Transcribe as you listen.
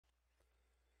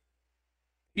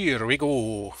Here we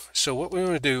go. So what we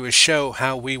want to do is show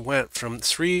how we went from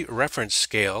three reference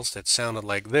scales that sounded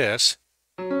like this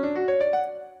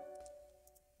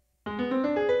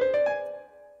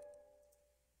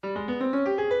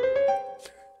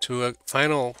to a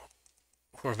final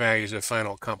four values of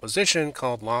final composition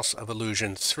called Loss of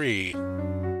Illusion 3.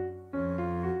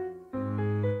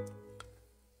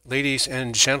 Ladies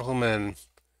and gentlemen,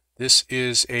 this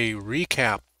is a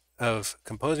recap of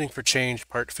Composing for Change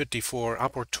Part 54,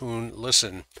 Opportune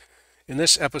Listen. In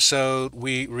this episode,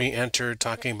 we re-entered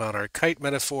talking about our kite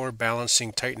metaphor,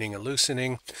 balancing, tightening, and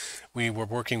loosening. We were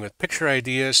working with picture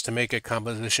ideas to make a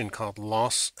composition called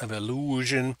Loss of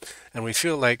Illusion, and we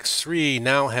feel like 3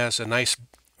 now has a nice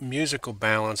musical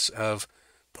balance of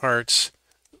parts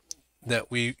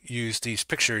that we use these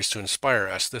pictures to inspire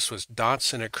us. This was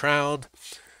dots in a crowd,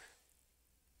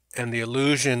 and the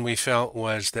illusion we felt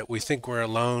was that we think we're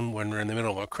alone when we're in the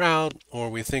middle of a crowd, or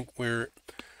we think we're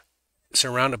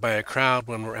surrounded by a crowd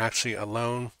when we're actually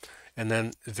alone. And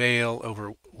then veil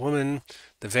over woman.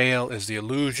 The veil is the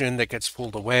illusion that gets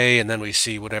pulled away, and then we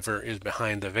see whatever is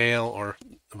behind the veil, or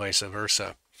vice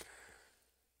versa.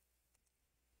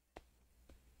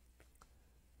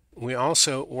 We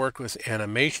also worked with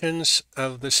animations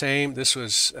of the same. This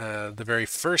was the very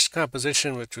first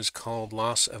composition, which was called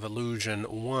Loss of Illusion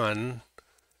 1.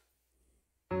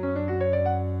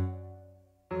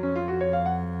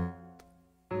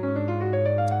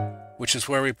 Which is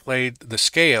where we played the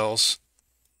scales,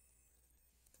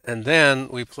 and then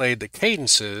we played the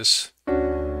cadences,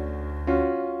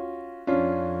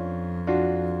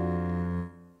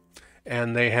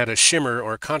 and they had a shimmer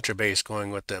or contrabass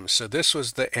going with them. So this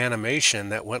was the animation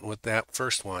that went with that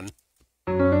first one.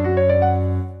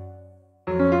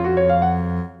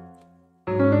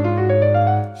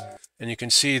 And you can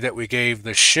see that we gave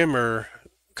the shimmer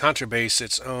contrabass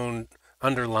its own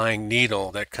underlying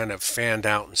needle that kind of fanned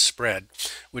out and spread,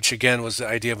 which again was the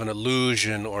idea of an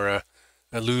illusion or a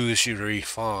illusory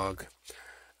fog.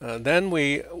 Then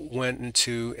we went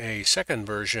into a second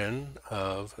version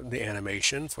of the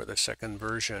animation for the second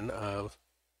version of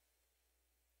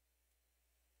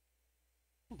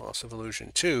Loss of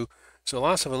Illusion 2. So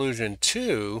Loss of Illusion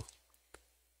 2,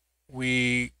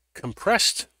 we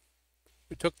compressed,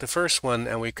 we took the first one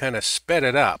and we kind of sped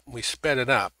it up. We sped it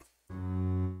up.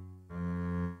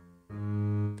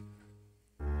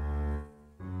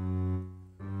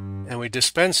 And we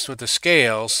dispensed with the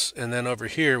scales, and then over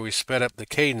here we sped up the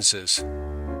cadences.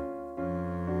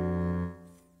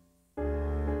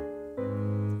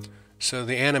 So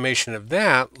the animation of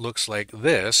that looks like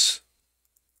this.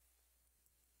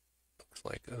 Looks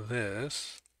like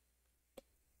this.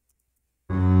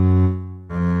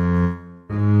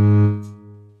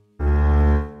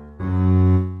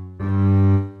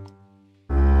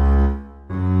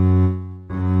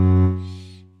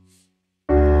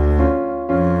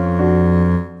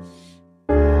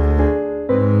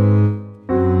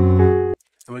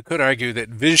 We could argue that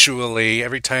visually,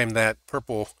 every time that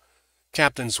purple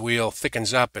captain's wheel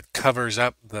thickens up, it covers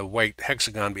up the white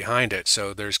hexagon behind it.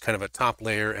 So there's kind of a top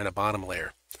layer and a bottom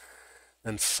layer.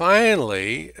 And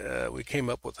finally, we came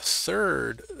up with a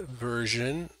third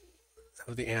version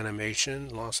of the animation,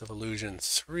 Loss of Illusion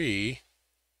 3,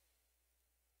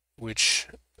 which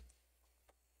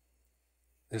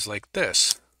is like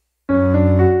this.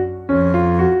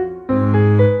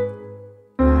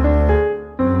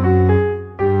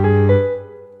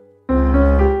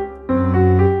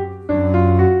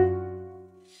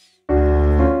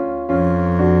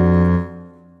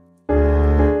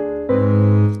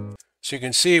 So you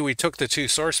can see we took the two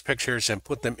source pictures and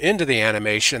put them into the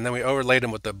animation, then we overlaid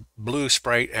them with the blue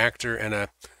sprite actor and a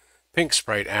pink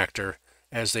sprite actor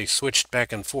as they switched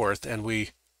back and forth, and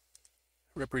we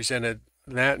represented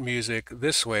that music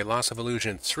this way, Loss of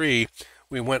Illusion 3.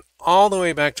 We went all the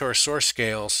way back to our source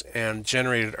scales and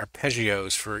generated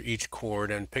arpeggios for each chord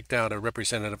and picked out a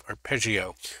representative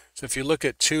arpeggio. So if you look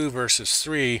at 2 versus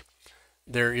 3,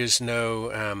 there is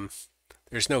no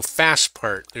there's no fast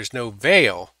part, there's no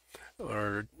veil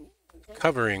or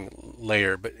covering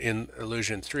layer, but in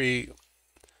Illusion 3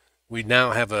 we now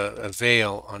have a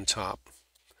veil on top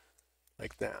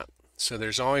like that. So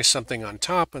there's always something on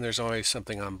top and there's always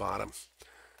something on bottom.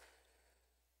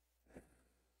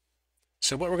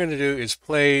 So what we're going to do is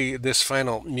play this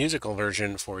final musical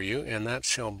version for you, and that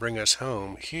shall bring us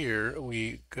home. Here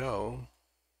we go.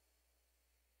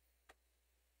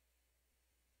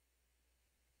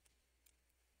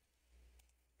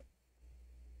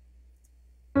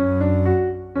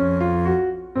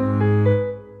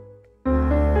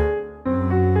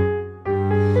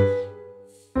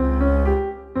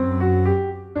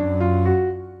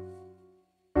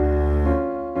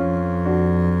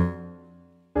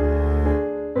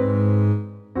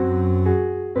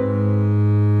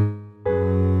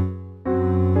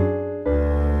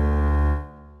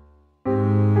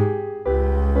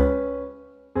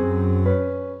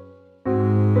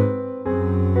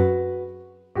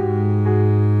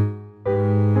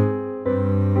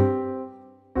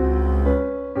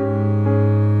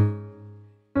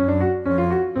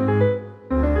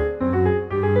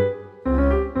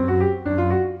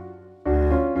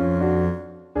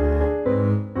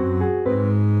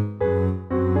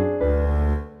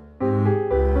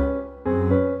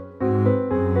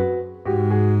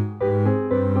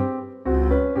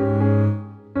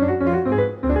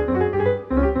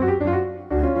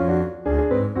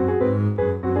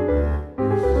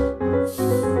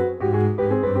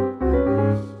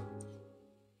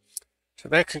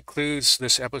 that concludes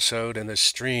this episode and this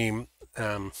stream.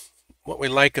 What we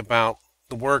like about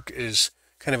the work is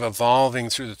kind of evolving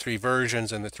through the 3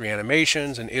 versions and the 3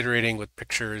 animations and iterating with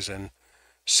pictures and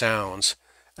sounds.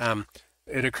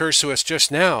 It occurs to us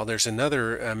just now, there's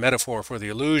another metaphor for the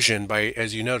illusion by,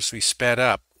 as you notice, we sped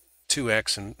up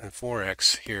 2x and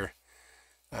 4x here.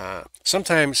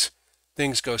 Sometimes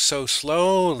things go so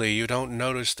slowly you don't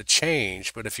notice the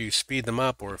change, but if you speed them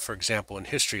up, or for example in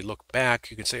history, look back,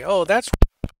 you can say, oh, that's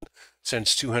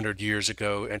since 200 years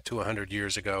ago and to 100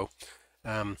 years ago.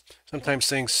 Sometimes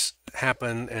things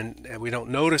happen and we don't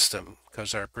notice them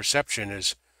because our perception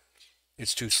is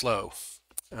it's too slow.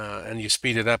 And you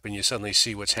speed it up and you suddenly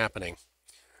see what's happening.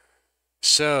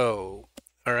 So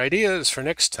our ideas for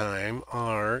next time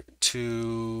are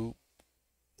to,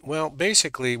 well,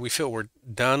 basically we feel we're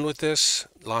done with this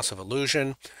loss of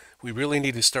illusion. We really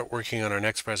need to start working on our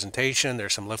next presentation.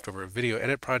 There's some leftover video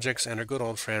edit projects and our good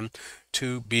old friend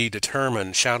to be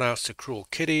determined. Shout outs to Cruel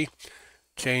Kitty,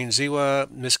 Jane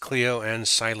Ziwa, Miss Cleo, and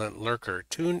Silent Lurker.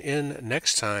 Tune in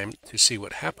next time to see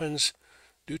what happens.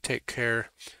 Do take care.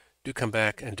 Do come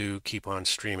back and do keep on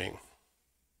streaming.